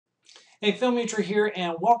Hey, Filmmaker here,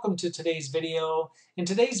 and welcome to today's video. In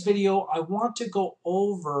today's video, I want to go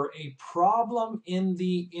over a problem in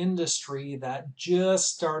the industry that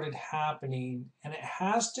just started happening, and it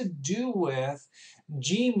has to do with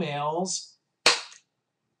Gmail's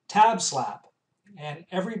tab slap, and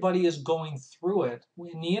everybody is going through it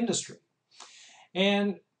in the industry.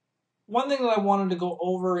 And one thing that I wanted to go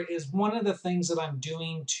over is one of the things that I'm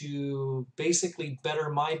doing to basically better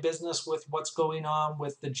my business with what's going on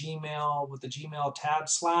with the Gmail tab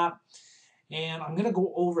slap. And I'm going to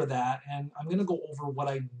go over that, and I'm going to go over what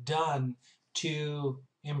I've done to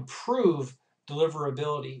improve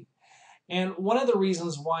deliverability. And one of the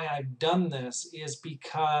reasons why I've done this is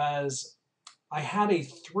because I had a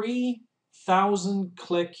 3,000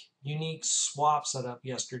 click unique swap set up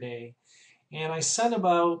yesterday, and I sent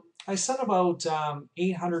about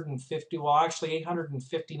 850, well actually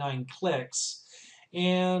 859 clicks,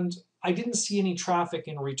 and I didn't see any traffic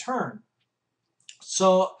in return.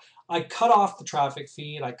 So I cut off the traffic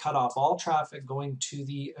feed. I cut off all traffic going to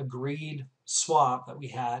the agreed swap that we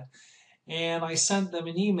had, and I sent them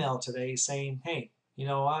an email today saying, "Hey, you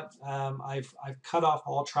know what? I've cut off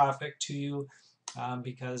all traffic to you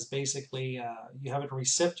because basically you haven't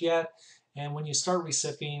recipped yet. And when you start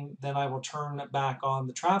recipping, then I will turn back on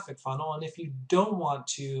the traffic funnel. And if you don't want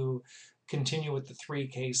to continue with the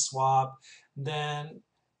 3K swap, then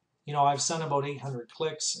I've sent about 800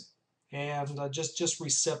 clicks." And just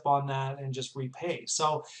recip on that and just repay.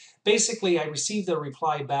 So basically, I received a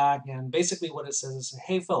reply back, and basically what it says is,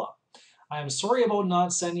 "Hey, Philip, I am sorry about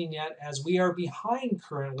not sending yet, as we are behind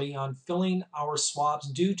currently on filling our swaps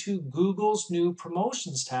due to Google's new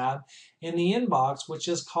promotions tab in the inbox, which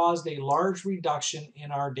has caused a large reduction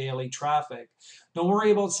in our daily traffic. Don't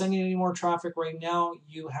worry about sending any more traffic right now.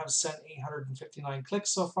 You have sent 859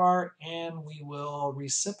 clicks so far, and we will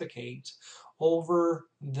reciprocate over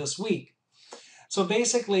this week." So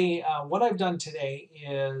basically, what I've done today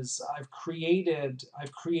is I've created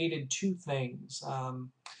two things.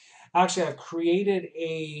 Actually, I've created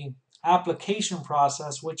a application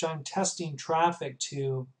process which I'm testing traffic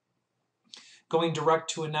to, going direct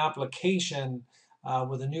to an application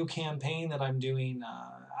with a new campaign that I'm doing.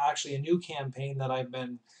 Actually, a new campaign that I've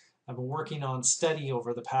been working on steady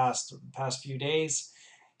over the past few days.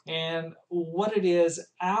 And what it is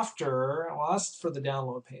after, well, that's for the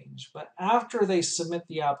download page, but after they submit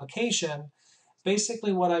the application,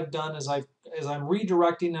 basically what I've done is I'm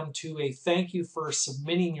redirecting them to a "thank you for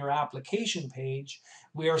submitting your application" page.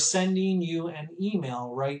 We are sending you an email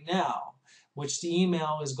right now, which the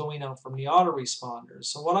email is going out from the autoresponders.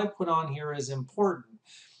 So what I put on here is important.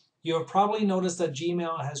 You have probably noticed that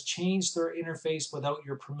Gmail has changed their interface without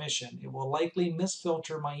your permission. It will likely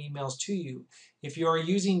misfilter my emails to you. If you are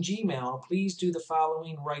using Gmail, please do the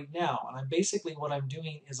following right now. And basically what I'm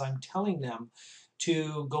doing is I'm telling them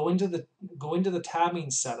to go into the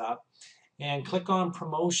tabbing setup and click on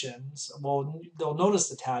promotions. Well, they'll notice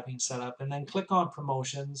the tabbing setup, and then click on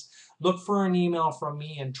promotions, look for an email from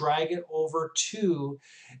me, and drag it over to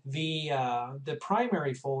the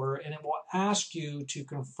primary folder, and it will ask you to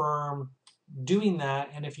confirm doing that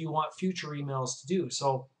and if you want future emails to do.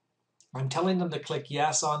 So I'm telling them to click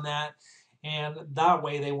yes on that, and that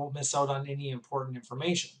way they won't miss out on any important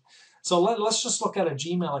information. So let's just look at a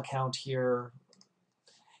Gmail account here.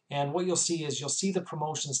 And what you'll see is you'll see the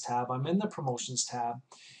promotions tab. I'm in the promotions tab.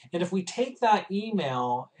 And if we take that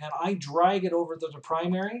email and I drag it over to the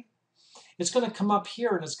primary, it's going to come up here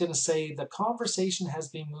and it's going to say the conversation has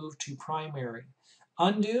been moved to primary.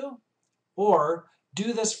 Undo, or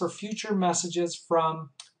do this for future messages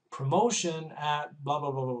from promotion at blah,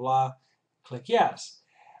 blah, blah, blah, blah. Click yes.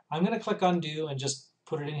 I'm going to click undo and just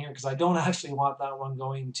put it in here because I don't actually want that one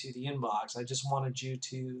going to the inbox. I just wanted you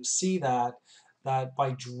to see that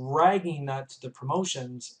by dragging that to the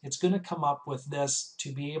promotions, it's going to come up with this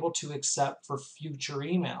to be able to accept for future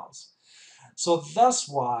emails. So that's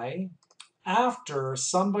why after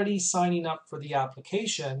somebody signing up for the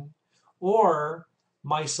application or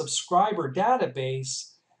my subscriber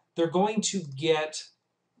database, they're going to get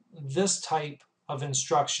this type of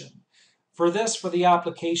instruction. For the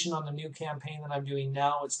application on the new campaign that I'm doing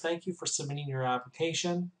now, it's "thank you for submitting your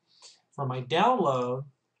application." For my download,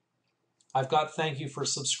 I've got "thank you for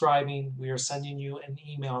subscribing. We are sending you an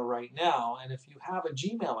email right now." And if you have a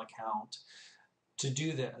Gmail account, to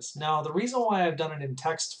do this. Now, the reason why I've done it in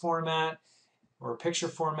text format or picture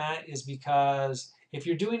format is because if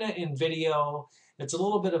you're doing it in video, it's a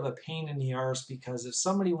little bit of a pain in the arse, because if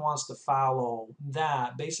somebody wants to follow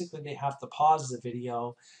that, basically they have to pause the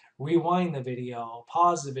video, rewind the video,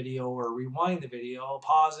 pause the video, or rewind the video,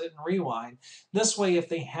 pause it and rewind. This way, if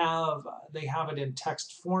they have it in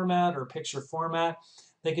text format or picture format,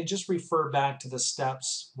 they can just refer back to the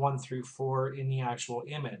steps 1 through 4 in the actual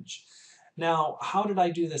image. Now, how did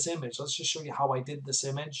I do this image? Let's just show you how I did this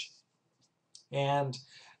image and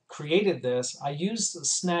created this. I used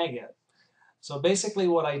Snagit. So basically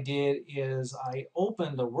what I did is I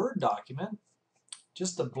opened a Word document,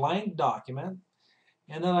 just a blank document,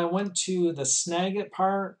 and then I went to the Snagit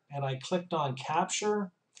part and I clicked on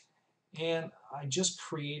Capture, and I just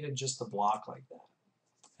created just a block like that.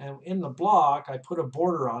 And in the block, I put a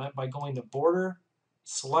border on it by going to Border,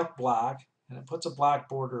 select Black, and it puts a black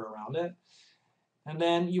border around it. And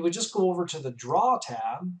then you would just go over to the Draw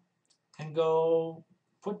tab and go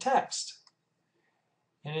put text.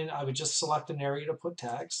 And then I would just select an area to put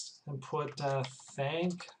text and put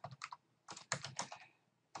thank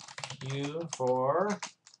you for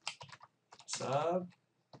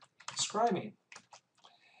subscribing.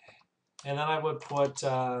 And then I would put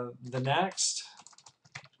the next,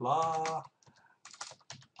 blah,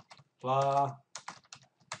 blah,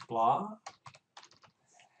 blah.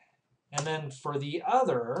 And then for the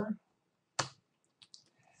other,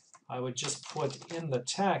 I would just put in the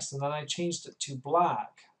text, and then I changed it to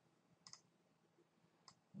black.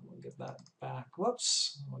 We'll get that back.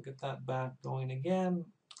 Whoops. We'll get that back going again.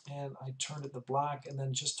 And I turned it to black and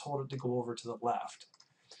then just told it to go over to the left.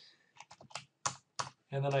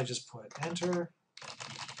 And then I just put enter.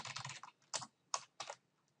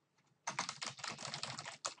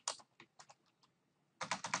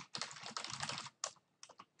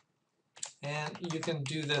 And you can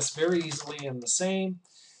do this very easily in the same.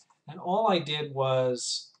 And all I did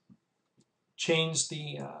was change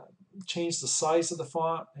the size of the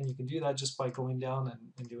font, and you can do that just by going down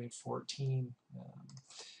and doing 14.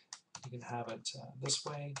 You can have it this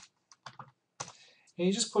way. And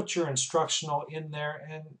you just put your instructional in there,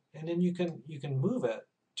 and then you can move it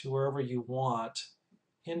to wherever you want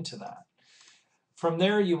into that. From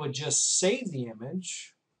there, you would just save the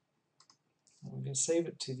image. We can save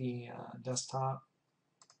it to the desktop.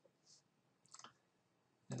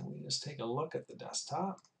 And we just take a look at the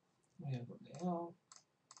desktop. We go down.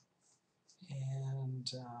 And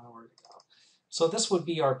where'd it go? So this would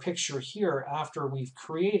be our picture here after we've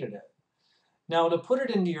created it. Now to put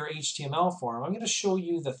it into your HTML form, I'm going to show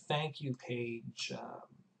you the thank you page.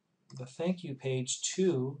 The thank you page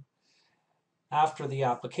too after the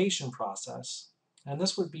application process. And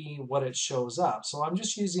this would be what it shows up. So I'm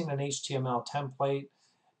just using an HTML template,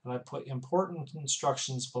 and I put important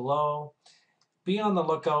instructions below. Be on the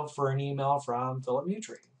lookout for an email from Philip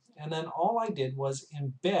Mutry. And then all I did was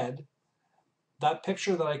embed that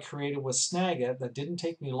picture that I created with Snagit that didn't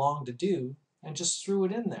take me long to do, and just threw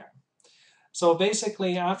it in there. So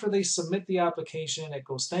basically, after they submit the application, it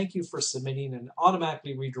goes, thank you for submitting, and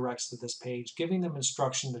automatically redirects to this page, giving them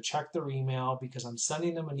instruction to check their email because I'm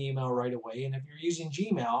sending them an email right away. And if you're using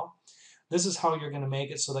Gmail, this is how you're going to make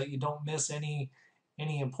it so that you don't miss any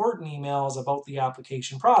important emails about the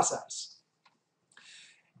application process.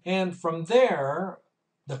 And from there,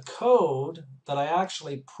 the code that I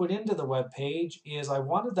actually put into the web page is I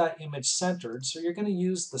wanted that image centered, so you're going to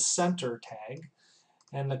use the center tag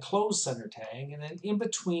and the close center tag, and then in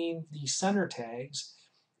between the center tags,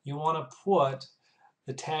 you want to put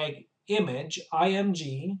the tag image,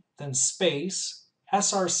 img, then space,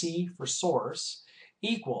 src for source,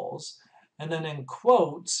 equals, and then in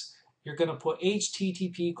quotes, you're going to put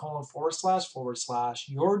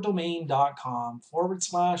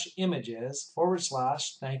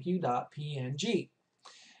http://yourdomain.com/images/thankyou.png.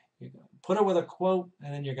 You're going to put it with a quote,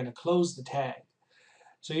 and then you're going to close the tag.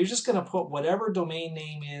 So you're just going to put whatever domain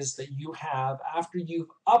name is that you have after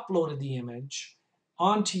you've uploaded the image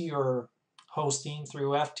onto your hosting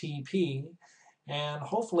through FTP, and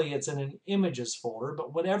hopefully it's in an images folder,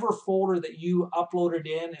 but whatever folder that you uploaded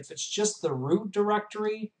in, if it's just the root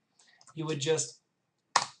directory, you would just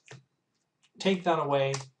take that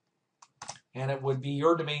away, and it would be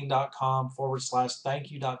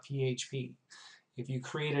yourdomain.com/thankyou.php. If you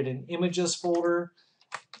created an images folder,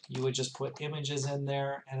 you would just put images in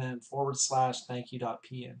there and then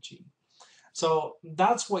 /thankyou.png. So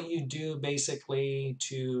that's what you do basically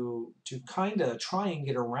to kind of try and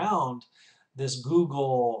get around this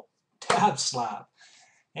Google tab slap.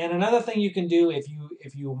 And another thing you can do if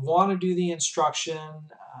you want to do the instruction,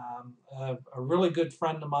 a really good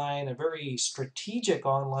friend of mine, a very strategic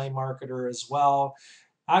online marketer as well,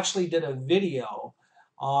 actually did a video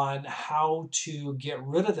on how to get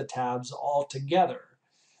rid of the tabs altogether.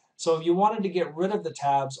 So if you wanted to get rid of the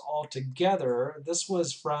tabs altogether, this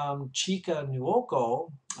was from Chika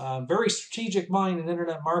Nuoko. Very strategic mind in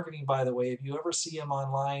internet marketing, by the way. If you ever see him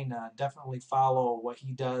online, definitely follow what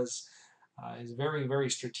he does. He's very, very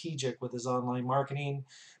strategic with his online marketing.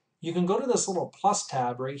 You can go to this little plus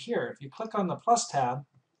tab right here. If you click on the plus tab,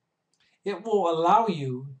 it will allow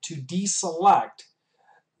you to deselect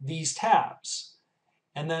these tabs.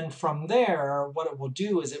 And then from there, what it will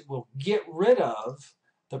do is it will get rid of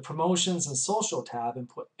the promotions and social tab and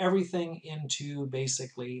put everything into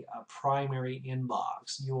basically a primary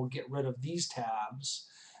inbox. You will get rid of these tabs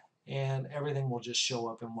and everything will just show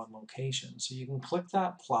up in one location. So you can click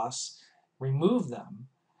that plus, remove them,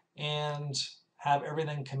 and have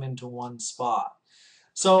everything come into one spot.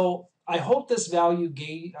 So I hope this video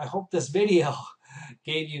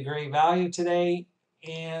gave you great value today,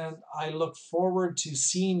 and I look forward to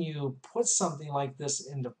seeing you put something like this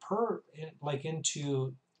into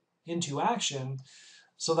action,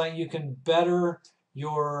 so that you can better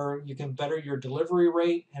your delivery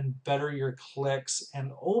rate and better your clicks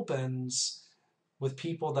and opens with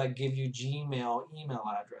people that give you Gmail email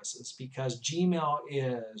addresses, because Gmail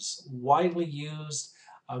is widely used.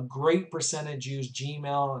 A great percentage use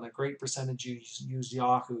Gmail and a great percentage use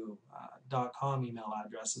Yahoo.com email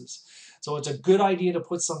addresses. So it's a good idea to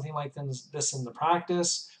put something like this into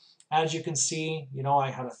practice. As you can see,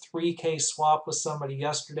 I had a 3K swap with somebody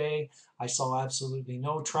yesterday. I saw absolutely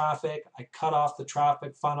no traffic. I cut off the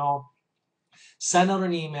traffic funnel, sent out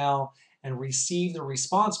an email, and received a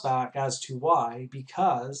response back as to why,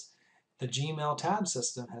 because the Gmail tab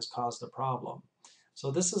system has caused a problem. So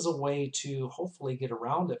this is a way to hopefully get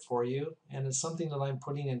around it for you, and it's something that I'm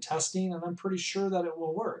putting in testing, and I'm pretty sure that it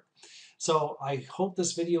will work. So I hope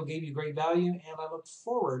this video gave you great value, and I look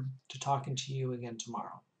forward to talking to you again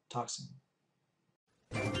tomorrow. Talk soon.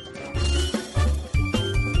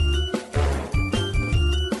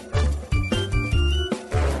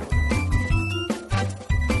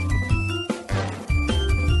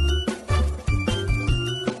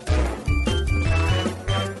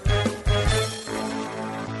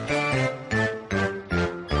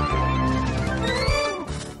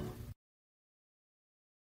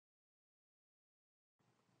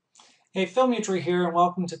 Hey, Phil Mutry here, and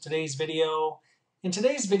welcome to today's video. In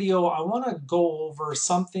today's video, I want to go over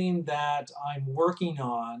something that I'm working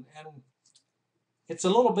on, and it's a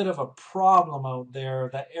little bit of a problem out there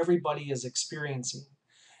that everybody is experiencing.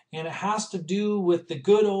 And it has to do with the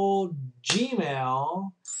good old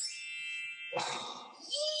Gmail.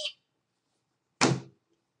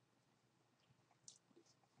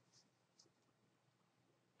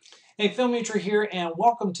 Hey, Phil Mutry here, and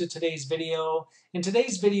welcome to today's video. In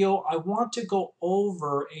today's video, I want to go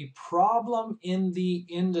over a problem in the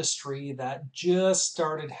industry that just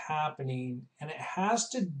started happening, and it has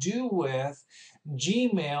to do with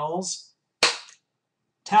Gmail's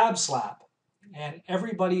tab slap, and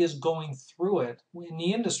everybody is going through it in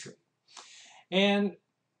the industry. And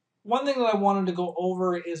one thing that I wanted to go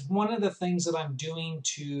over is one of the things that I'm doing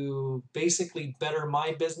to basically better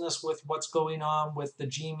my business with what's going on with the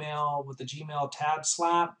Gmail tab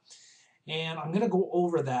slap. And I'm going to go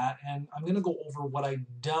over that, and I'm going to go over what I've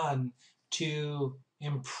done to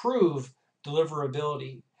improve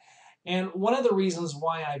deliverability. And one of the reasons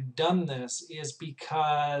why I've done this is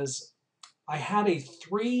because I had a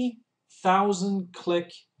 3,000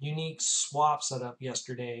 click unique swap set up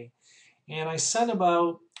yesterday, and I sent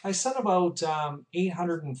about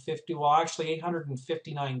 850, well actually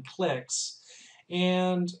 859 clicks,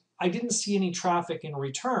 and I didn't see any traffic in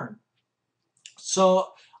return.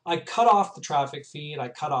 So I cut off the traffic feed, I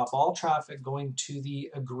cut off all traffic going to the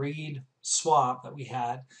agreed swap that we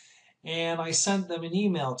had, and I sent them an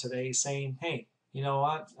email today saying, hey, you know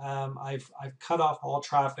what, I've cut off all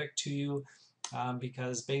traffic to you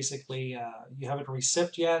because basically you haven't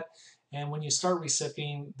recipped yet. And when you start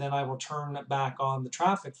recipping, then I will turn back on the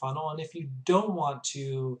traffic funnel. And if you don't want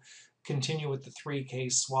to continue with the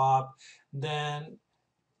 3K swap, then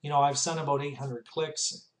I've sent about 800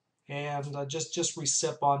 clicks, and just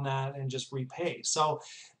recip on that and just repay. So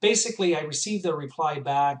basically, I received a reply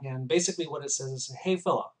back, and basically what it says is, hey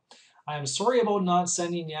Philip, I am sorry about not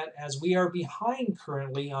sending yet, as we are behind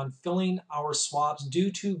currently on filling our swaps due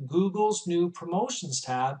to Google's new promotions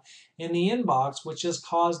tab in the inbox, which has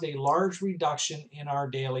caused a large reduction in our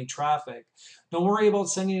daily traffic. Don't worry about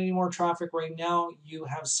sending any more traffic right now. You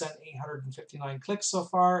have sent 859 clicks so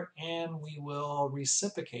far, and we will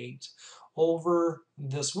reciprocate over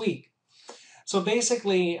this week. So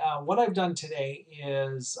basically, what I've done today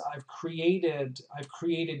is I've created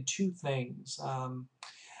two things.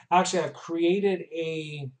 Actually, I've created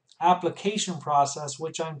application process,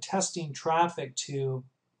 which I'm testing traffic to,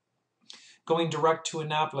 going direct to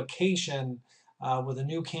an application with a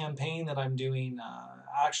new campaign that I'm doing,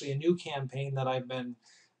 actually a new campaign that I've been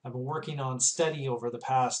working on steady over the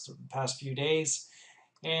past few days.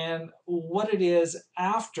 And what it is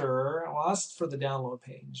after, well, that's for the download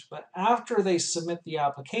page, but after they submit the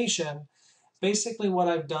application, basically what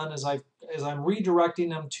I've done is I'm redirecting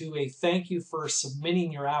them to a thank you for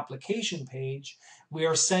submitting your application page. We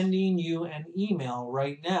are sending you an email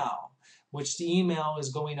right now, which the email is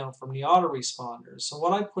going out from the autoresponders. So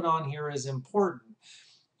what I put on here is important.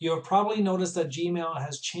 You have probably noticed that Gmail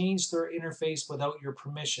has changed their interface without your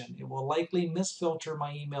permission. It will likely misfilter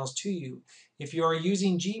my emails to you. If you are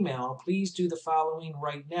using Gmail, please do the following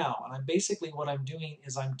right now. And basically what I'm doing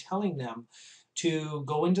is I'm telling them to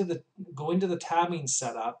go into the tabbing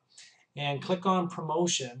setup and click on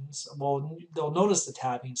promotions. Well, they'll notice the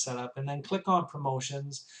tabbing setup, and then click on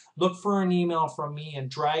promotions, look for an email from me, and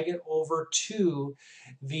drag it over to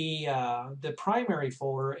the primary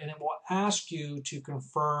folder, and it will ask you to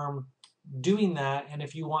confirm doing that and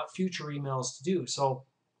if you want future emails to do. So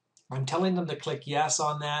I'm telling them to click yes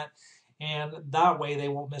on that, and that way they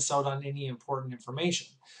won't miss out on any important information.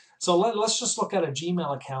 So let's just look at a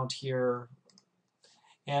Gmail account here.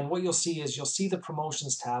 And what you'll see is you'll see the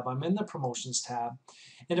promotions tab. I'm in the promotions tab.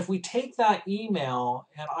 And if we take that email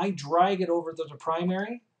and I drag it over to the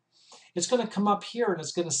primary, it's going to come up here and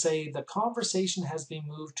it's going to say the conversation has been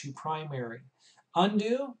moved to primary.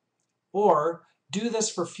 Undo or do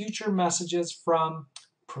this for future messages from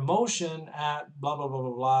promotion at blah, blah, blah,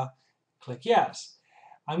 blah, blah. Click yes.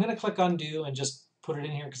 I'm going to click undo and just put it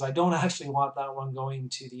in here because I don't actually want that one going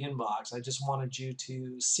to the inbox. I just wanted you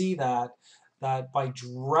to see that by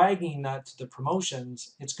dragging that to the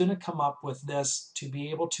promotions, it's going to come up with this to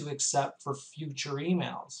be able to accept for future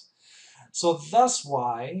emails. So that's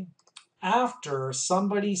why after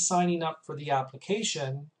somebody signing up for the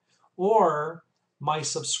application or my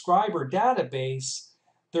subscriber database,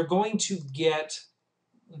 they're going to get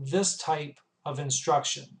this type of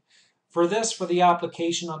instruction. For the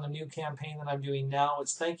application on the new campaign that I'm doing now,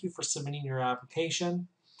 it's thank you for submitting your application.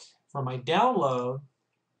 For my download,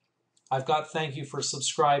 I've got thank you for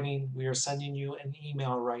subscribing. We are sending you an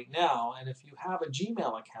email right now. And if you have a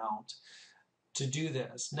Gmail account, to do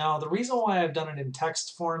this. Now, the reason why I've done it in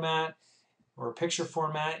text format or picture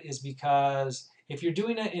format is because if you're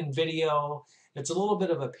doing it in video, it's a little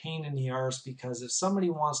bit of a pain in the arse because if somebody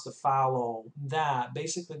wants to follow that,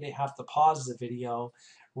 basically they have to pause the video,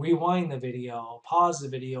 rewind the video, pause the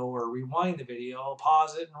video, or rewind the video,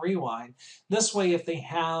 pause it and rewind. This way, if they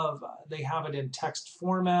have it in text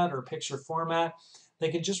format or picture format, they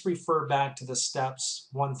can just refer back to the steps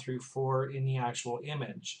 1 through 4 in the actual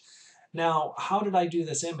image. Now, how did I do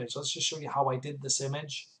this image? Let's just show you how I did this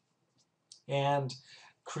image and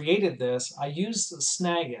created this. I used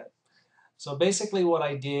Snagit. So basically what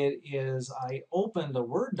I did is I opened a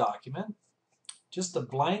Word document, just a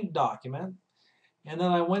blank document, and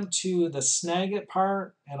then I went to the Snagit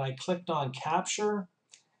part and I clicked on Capture,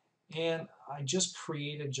 and I just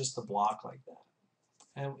created just a block like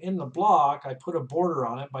that. And in the block, I put a border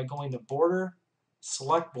on it by going to Border,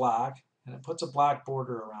 select Black, and it puts a black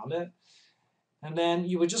border around it. And then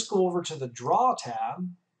you would just go over to the Draw tab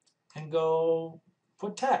and go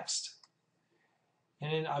put text.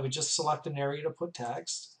 And then I would just select an area to put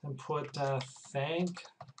text and put thank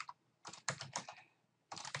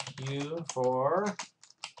you for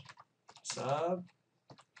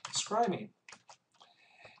subscribing.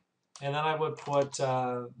 And then I would put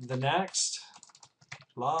the next,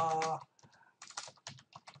 blah,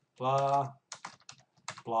 blah,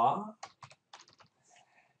 blah.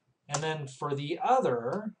 And then for the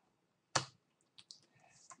other,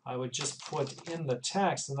 I would just put in the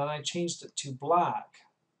text, and then I changed it to black.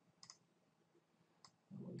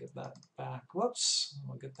 We'll get that back. Whoops.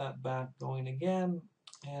 We'll get that back going again.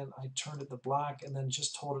 And I turned it to black and then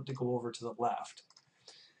just told it to go over to the left.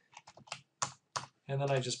 And then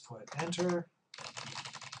I just put enter.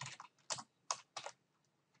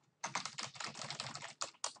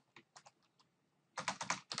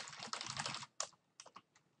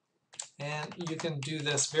 And you can do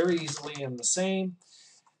this very easily in the same.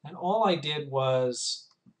 And all I did was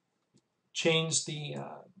change the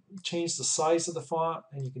size of the font,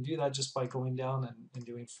 and you can do that just by going down and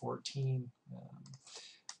doing 14.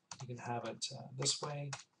 You can have it this way.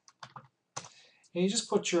 And you just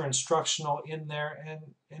put your instructional in there,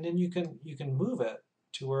 and then you can move it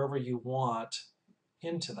to wherever you want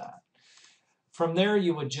into that. From there,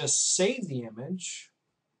 you would just save the image.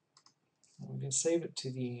 We can save it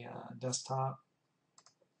to the desktop.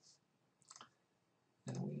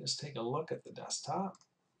 And we just take a look at the desktop.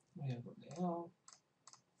 We go down,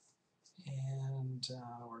 and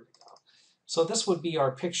where'd it go? So this would be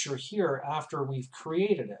our picture here after we've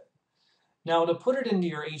created it. Now to put it into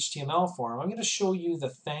your HTML form, I'm going to show you the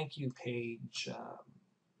thank you page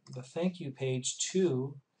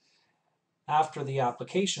too after the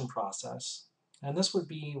application process. And this would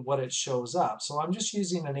be what it shows up. So I'm just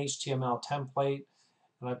using an HTML template,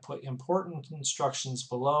 and I put important instructions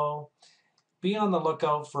below. Be on the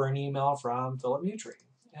lookout for an email from Philip Mutry.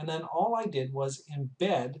 And then all I did was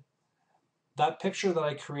embed that picture that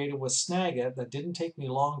I created with Snagit that didn't take me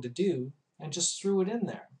long to do, and just threw it in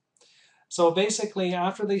there. So basically,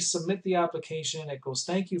 after they submit the application, it goes,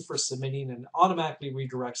 thank you for submitting, and automatically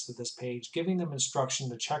redirects to this page, giving them instruction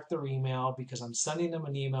to check their email because I'm sending them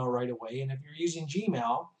an email right away. And if you're using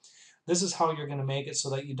Gmail, this is how you're going to make it so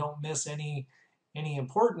that you don't miss any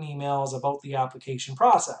important emails about the application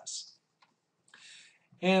process.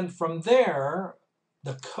 And from there,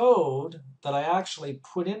 the code that I actually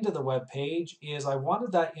put into the web page is I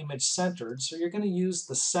wanted that image centered, so you're going to use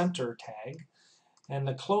the center tag and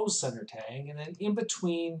the close center tag, and then in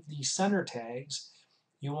between the center tags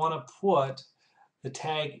you want to put the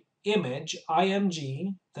tag image,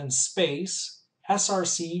 img, then space,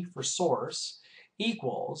 src for source,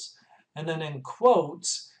 equals, and then in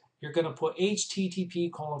quotes you're going to put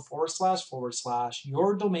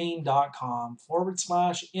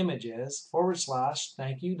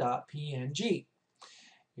http://yourdomain.com/images/thankyou.png.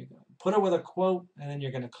 You're going to put it with a quote, and then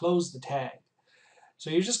you're going to close the tag.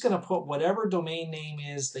 So you're just going to put whatever domain name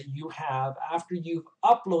is that you have after you've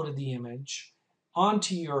uploaded the image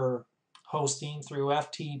onto your hosting through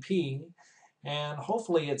FTP, and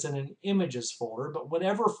hopefully it's in an images folder, but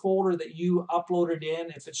whatever folder that you uploaded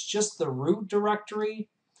in, if it's just the root directory,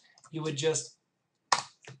 you would just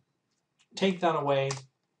take that away,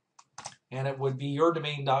 and it would be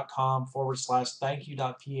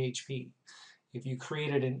yourdomain.com/thankyou.php. If you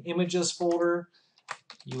created an images folder,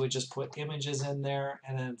 you would just put images in there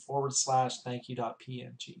and then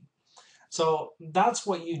 /thankyou.png. So that's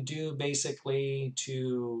what you do basically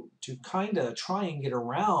to kind of try and get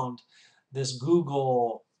around this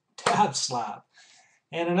Google tab slap.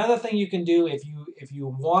 And another thing you can do if you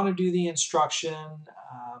want to do the instruction,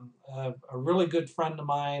 a really good friend of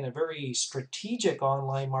mine, a very strategic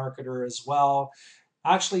online marketer as well,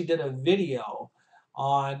 actually did a video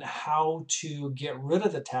on how to get rid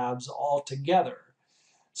of the tabs altogether.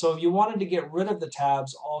 So if you wanted to get rid of the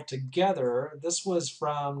tabs altogether, this was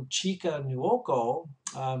from Chika Nuoko,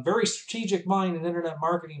 very strategic mind in internet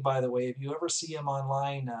marketing, by the way. If you ever see him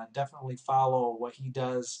online, definitely follow what he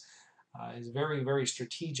does. He's very, very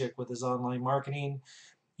strategic with his online marketing.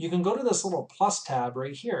 You can go to this little plus tab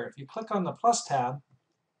right here. If you click on the plus tab,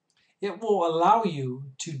 it will allow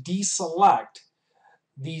you to deselect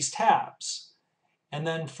these tabs. And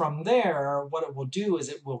then from there, what it will do is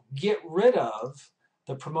it will get rid of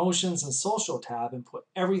the promotions and social tab and put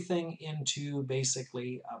everything into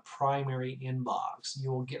basically a primary inbox.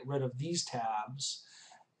 You will get rid of these tabs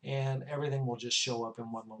and everything will just show up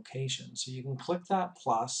in one location. So you can click that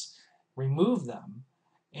plus, remove them,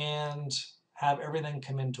 and have everything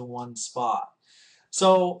come into one spot.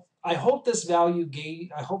 So I hope this video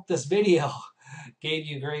gave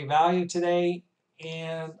you great value today,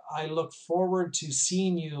 and I look forward to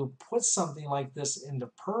seeing you put something like this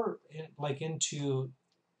into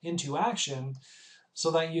action,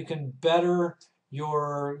 so that you can better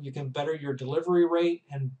your delivery rate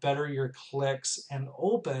and better your clicks and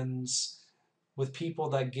opens with people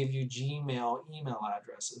that give you Gmail email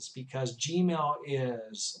addresses, because Gmail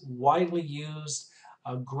is widely used.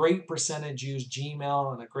 A great percentage use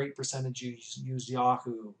Gmail and a great percentage use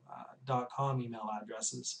Yahoo.com email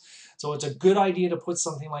addresses. So it's a good idea to put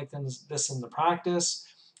something like this into practice.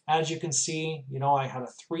 As you can see, I had a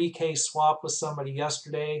 3K swap with somebody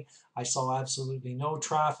yesterday. I saw absolutely no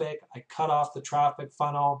traffic. I cut off the traffic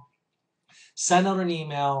funnel, sent out an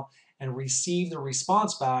email, and received the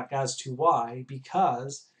response back as to why,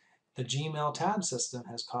 because the Gmail tab system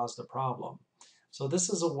has caused a problem. So this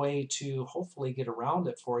is a way to hopefully get around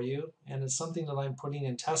it for you, and it's something that I'm putting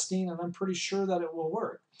in testing, and I'm pretty sure that it will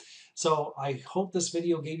work. So I hope this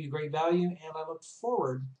video gave you great value, and I look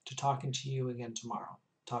forward to talking to you again tomorrow.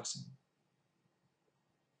 Talk soon.